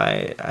simply in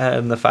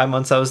the 5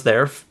 months I was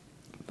there,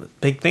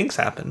 big things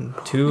happened.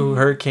 2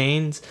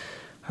 hurricanes,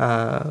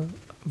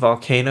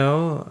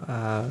 volcano,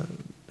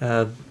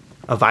 a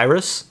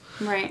virus.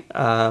 Right.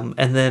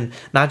 And then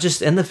not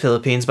just in the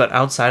Philippines, but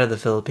outside of the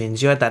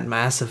Philippines, you had that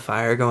massive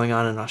fire going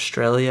on in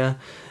Australia,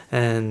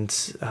 and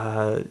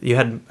you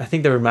had, I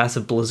think there were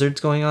massive blizzards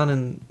going on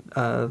in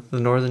the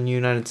northern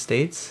United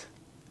States.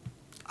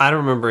 I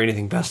don't remember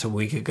anything past a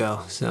week ago,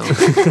 so.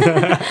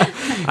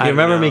 You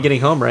remember me getting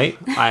home, right?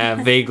 I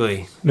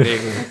vaguely.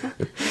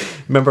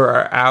 Remember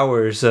our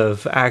hours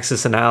of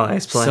Axis and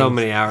Allies playing? So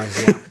many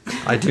hours, yeah.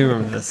 I do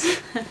remember this.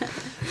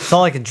 It's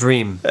all like a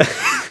dream.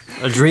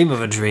 A dream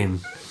of a dream.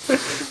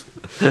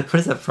 What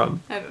is that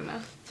from? I don't know.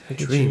 A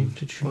dream.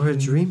 Or a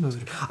dream of a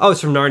dream. Oh,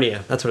 it's from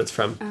Narnia. That's what it's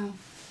from. Oh.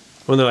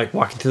 When they're like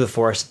walking through the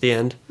forest at the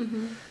end.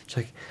 Mm-hmm. It's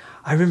like,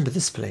 I remember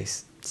this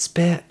place.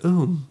 Spare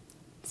Oom.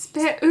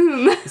 Spare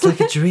It's like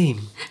a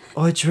dream.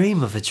 Or a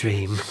dream of a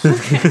dream.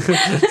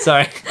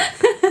 Sorry.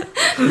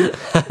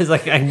 I was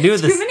like, I knew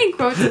this. Too many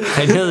quotes.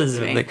 I know this is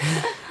something.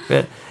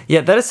 But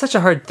yeah, that is such a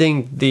hard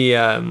thing.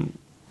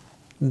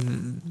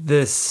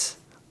 This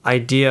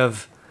idea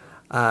of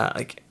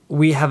like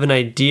we have an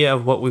idea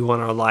of what we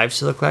want our lives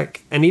to look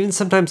like, and even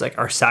sometimes like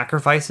our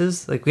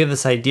sacrifices. Like we have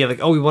this idea of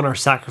like, oh, we want our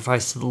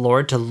sacrifice to the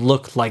Lord to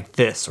look like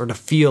this or to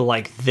feel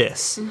like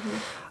this,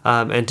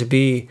 and to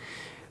be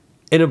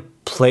in a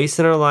place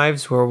in our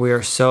lives where we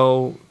are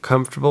so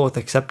comfortable with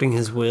accepting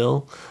His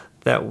will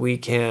that we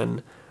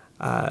can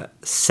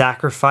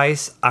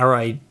sacrifice our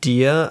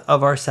idea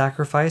of our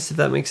sacrifice, if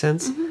that makes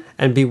sense,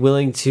 and be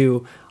willing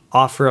to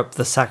offer up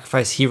the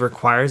sacrifice He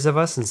requires of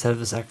us instead of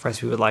the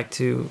sacrifice we would like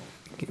to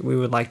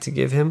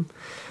give Him.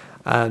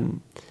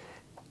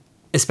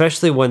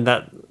 Especially when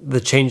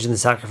the change in the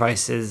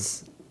sacrifice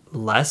is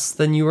less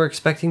than you were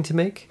expecting to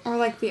make. Or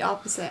like the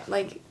opposite.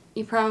 Like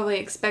you probably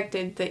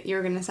expected that you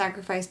were going to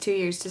sacrifice 2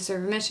 years to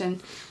serve a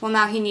mission. Well,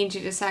 now He needs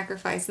you to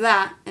sacrifice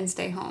that and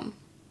stay home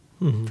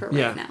for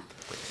right now.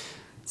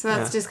 So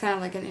that's just kind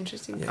of like an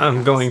interesting thing.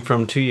 I'm going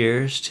from 2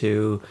 years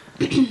to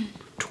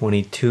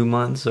 22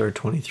 months or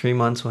 23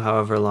 months,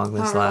 however long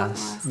this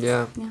lasts.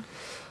 Yeah.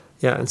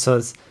 And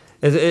so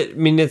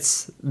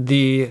it's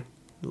the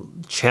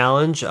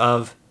challenge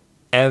of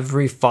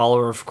every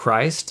follower of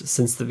Christ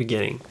since the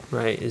beginning,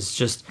 right? Is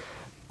just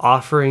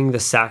offering the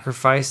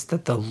sacrifice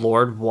that the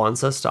Lord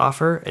wants us to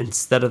offer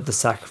instead of the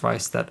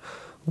sacrifice that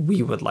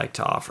we would like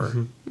to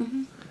offer.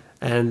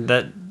 And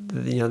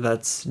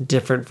that's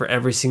different for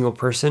every single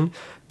person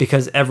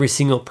because every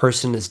single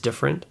person is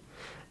different,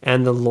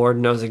 and the Lord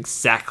knows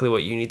exactly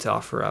what you need to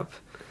offer up.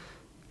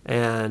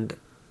 And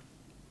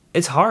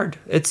it's hard.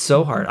 It's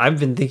so hard. I've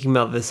been thinking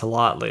about this a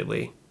lot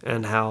lately,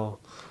 and how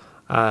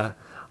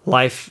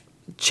life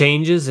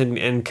changes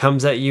and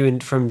comes at you in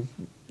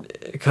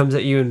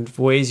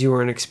ways you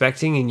weren't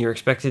expecting, and you're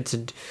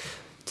expected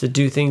to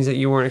do things that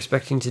you weren't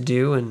expecting to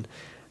do, and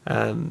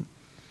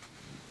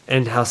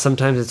how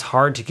sometimes it's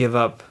hard to give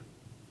up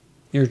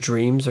your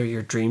dreams or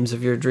your dreams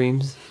of your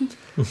dreams.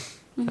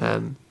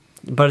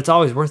 But it's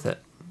always worth it.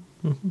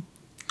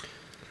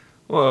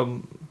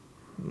 Well,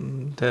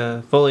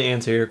 to fully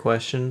answer your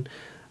question,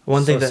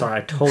 Sorry,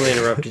 I totally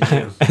interrupted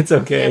you. It's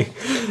okay.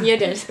 You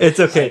did. It's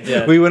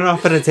okay. We went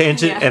off on a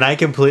tangent, and I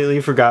completely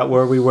forgot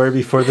where we were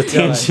before the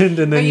tangent,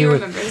 and then but you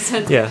remember.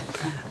 So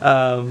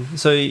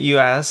So you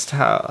asked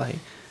how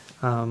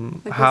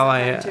how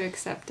I hard to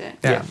accept it.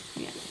 Yeah.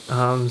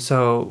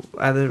 So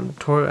at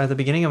the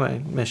beginning of my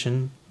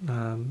mission,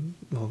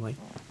 like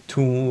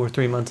 2 or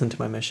 3 months into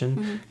my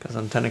mission, because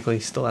I'm technically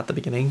still at the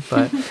beginning,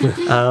 but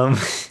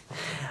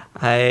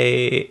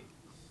I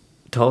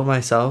told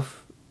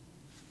myself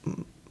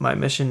my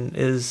mission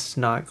is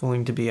not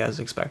going to be as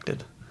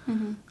expected.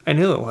 I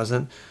knew it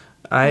wasn't.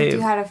 You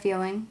had a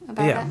feeling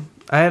about that?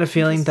 I had a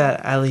feeling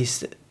that at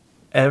least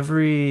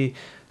every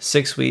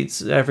 6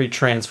 weeks, every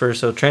transfer,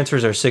 so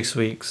transfers are 6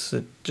 weeks,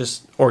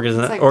 just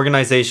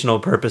organizational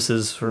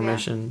purposes for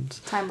missions.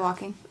 Time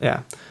blocking.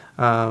 Yeah.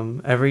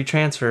 Every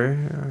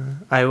transfer,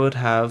 I would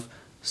have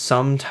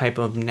some type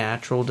of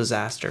natural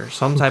disaster.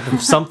 Some type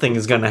of something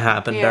is going to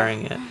happen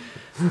during it.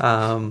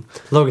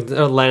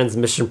 Landon's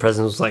mission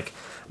president was like,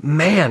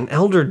 man,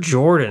 Elder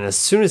Jordan, as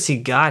soon as he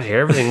got here,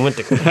 everything went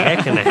to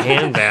heck in a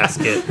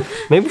handbasket.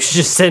 Maybe we should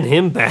just send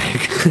him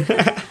back.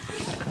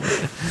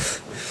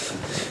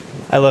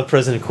 I love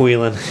President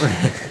Queelan.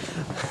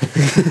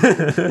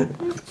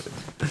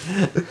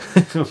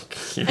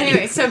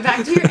 Anyway, so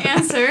back to your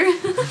answer.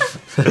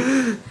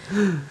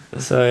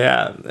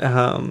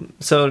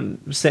 So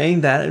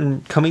saying that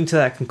and coming to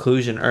that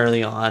conclusion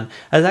early on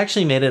has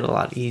actually made it a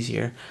lot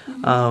easier.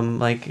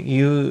 Like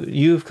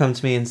you've come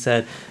to me and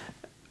said,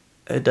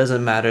 it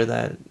doesn't matter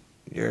that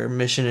your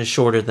mission is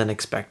shorter than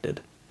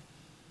expected.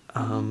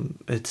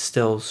 It's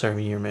still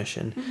serving your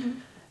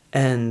mission.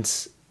 And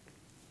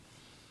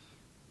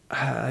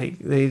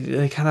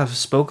they kind of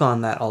spoke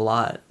on that a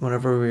lot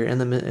whenever we were in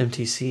the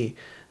MTC.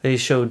 They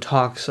showed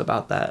talks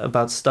about that,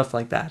 about stuff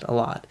like that a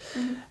lot.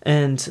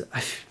 And I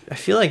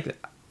feel like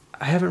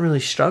I haven't really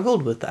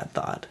struggled with that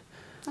thought.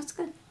 That's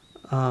good.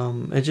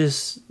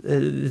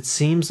 It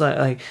seems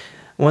like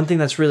one thing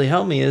that's really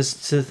helped me is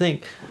to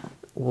think,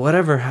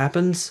 whatever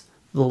happens,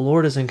 the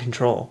Lord is in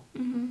control.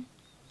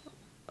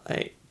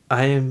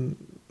 I'm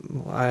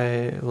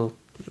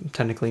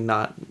technically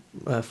not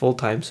a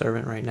full-time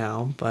servant right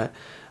now, but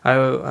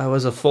I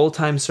was a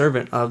full-time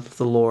servant of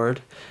the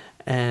Lord,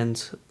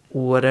 and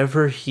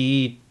whatever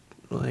his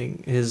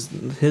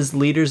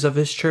leaders of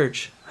his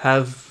church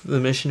have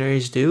the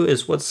missionaries do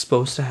is what's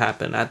supposed to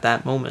happen at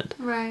that moment.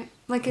 Right.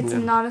 Like it's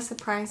not a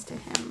surprise to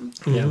him.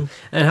 Yeah.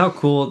 And how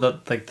cool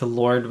that the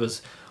Lord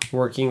was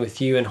working with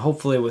you and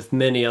hopefully with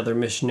many other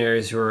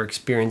missionaries who are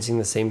experiencing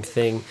the same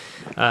thing,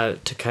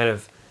 to kind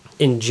of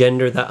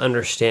engender that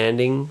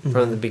understanding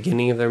from the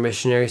beginning of their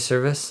missionary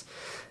service.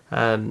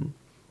 And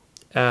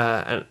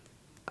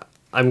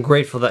I'm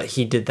grateful that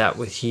he did that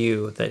with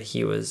you, that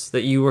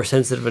you were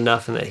sensitive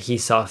enough and that he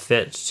saw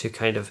fit to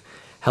kind of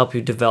help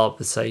you develop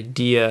this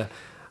idea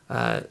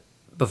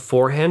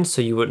beforehand,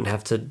 so you wouldn't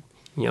have to,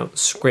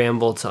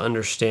 scramble to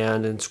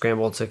understand and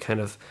scramble to kind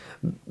of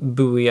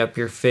buoy up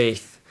your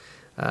faith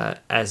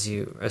as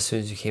soon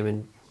as you came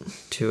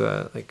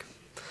into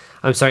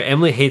I'm sorry,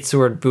 Emily hates the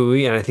word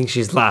buoy, and I think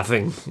she's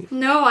laughing.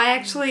 No, I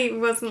actually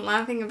wasn't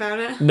laughing about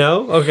it.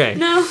 No? Okay.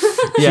 No.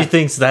 She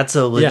thinks that's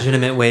a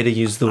legitimate way to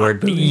use the word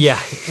buoy.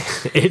 Yeah,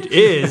 it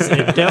is.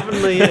 It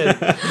definitely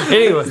is.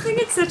 Anyway. I think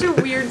it's such a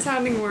weird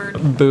sounding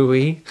word.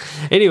 Buoy.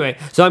 Anyway,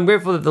 so I'm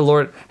grateful that the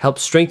Lord helped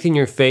strengthen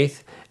your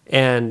faith,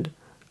 and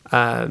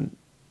man,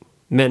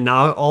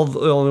 now the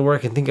only word I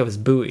can think of is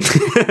buoy.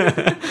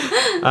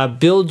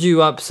 Build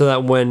you up so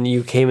that when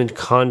you came into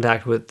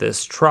contact with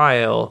this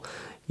trial,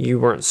 you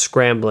weren't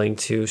scrambling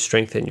to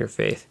strengthen your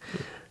faith,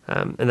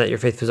 and that your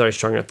faith was already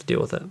strong enough to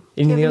deal with it. Do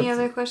you have any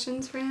other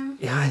questions for him?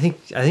 Yeah, I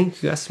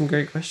think you asked some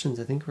great questions.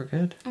 I think we're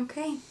good.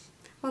 Okay.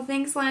 Well,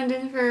 thanks,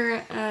 Landon, for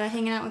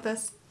hanging out with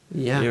us.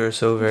 Yeah. You're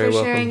so very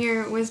welcome. For sharing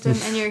your wisdom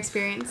and your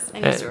experience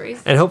and your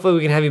stories. And hopefully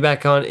we can have you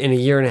back on in a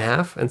year and a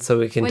half, and so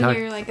we can when talk.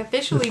 When you're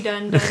officially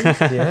done.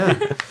 Yeah.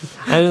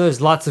 I know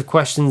there's lots of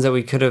questions that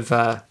we could have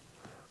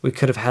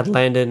had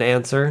Landon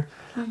answer.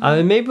 Mm-hmm.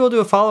 And maybe we'll do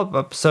a follow-up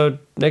episode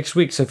next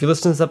week. So if you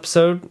listen to this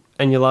episode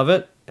and you love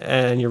it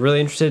and you're really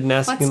interested in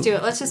asking... Let's do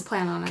it. Let's just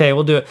plan on it. Okay,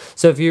 we'll do it.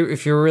 So if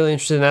you're really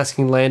interested in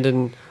asking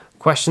Landon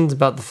questions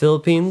about the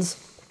Philippines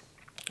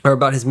or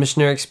about his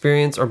missionary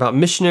experience or about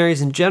missionaries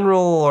in general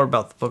or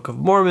about the Book of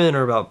Mormon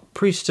or about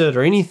priesthood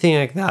or anything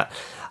like that,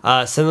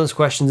 send those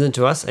questions in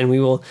to us and we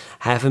will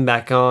have him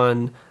back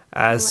on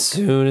as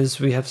soon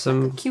as we have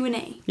some...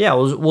 Q&A. Yeah,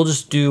 we'll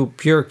just do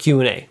pure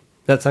Q&A.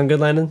 That sound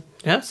good, Landon?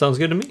 Yeah, sounds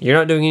good to me. You're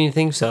not doing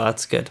anything, so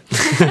that's good.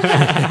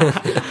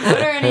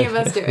 What are any of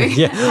us doing?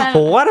 Yeah.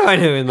 Well, what am I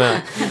doing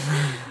then?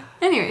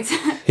 Anyways.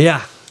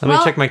 Yeah. Let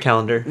me check my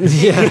calendar.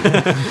 Yeah.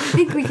 I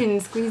think we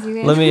can squeeze you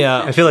in. Let me,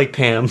 I feel like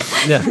Pam.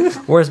 Yeah.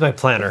 Where's my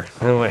planner?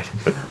 Oh, wait.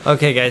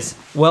 Okay, guys.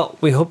 Well,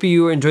 we hope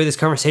you enjoyed this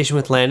conversation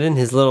with Landon,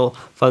 his little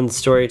fun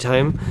story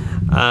time.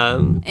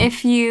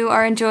 If you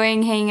are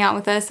enjoying hanging out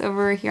with us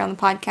over here on the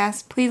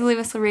podcast, please leave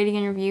us a rating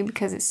and review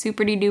because it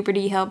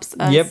super-duper helps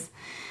us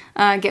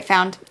get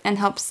found and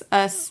helps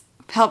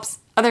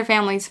other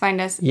families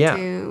find us. Yeah.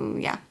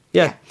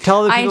 Yeah.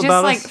 Tell other people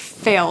about us. I just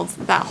failed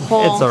that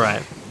whole It's all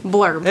right.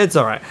 blurb. It's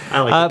all right.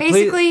 I like it.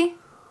 Basically,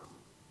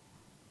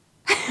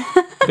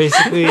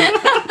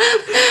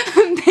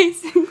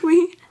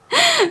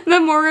 the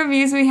more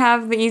reviews we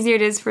have, the easier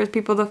it is for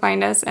people to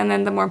find us, and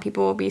then the more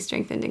people will be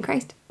strengthened in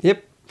Christ.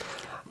 Yep.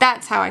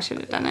 That's how I should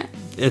have done it.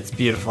 It's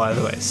beautiful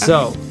either way.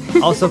 So,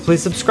 also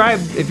please subscribe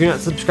if you're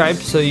not subscribed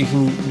so you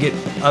can get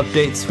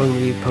updates when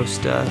we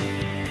post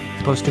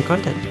new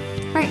content.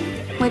 Right.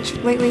 Which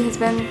lately has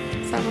been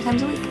several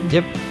times a week.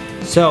 Yep.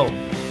 So,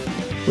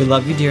 we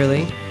love you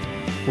dearly.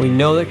 We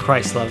know that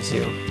Christ loves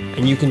you.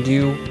 And you can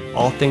do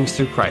all things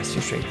through Christ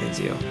who strengthens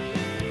you.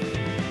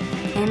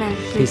 Amen.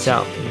 Peace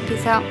out.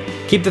 Peace out.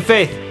 Keep the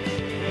faith.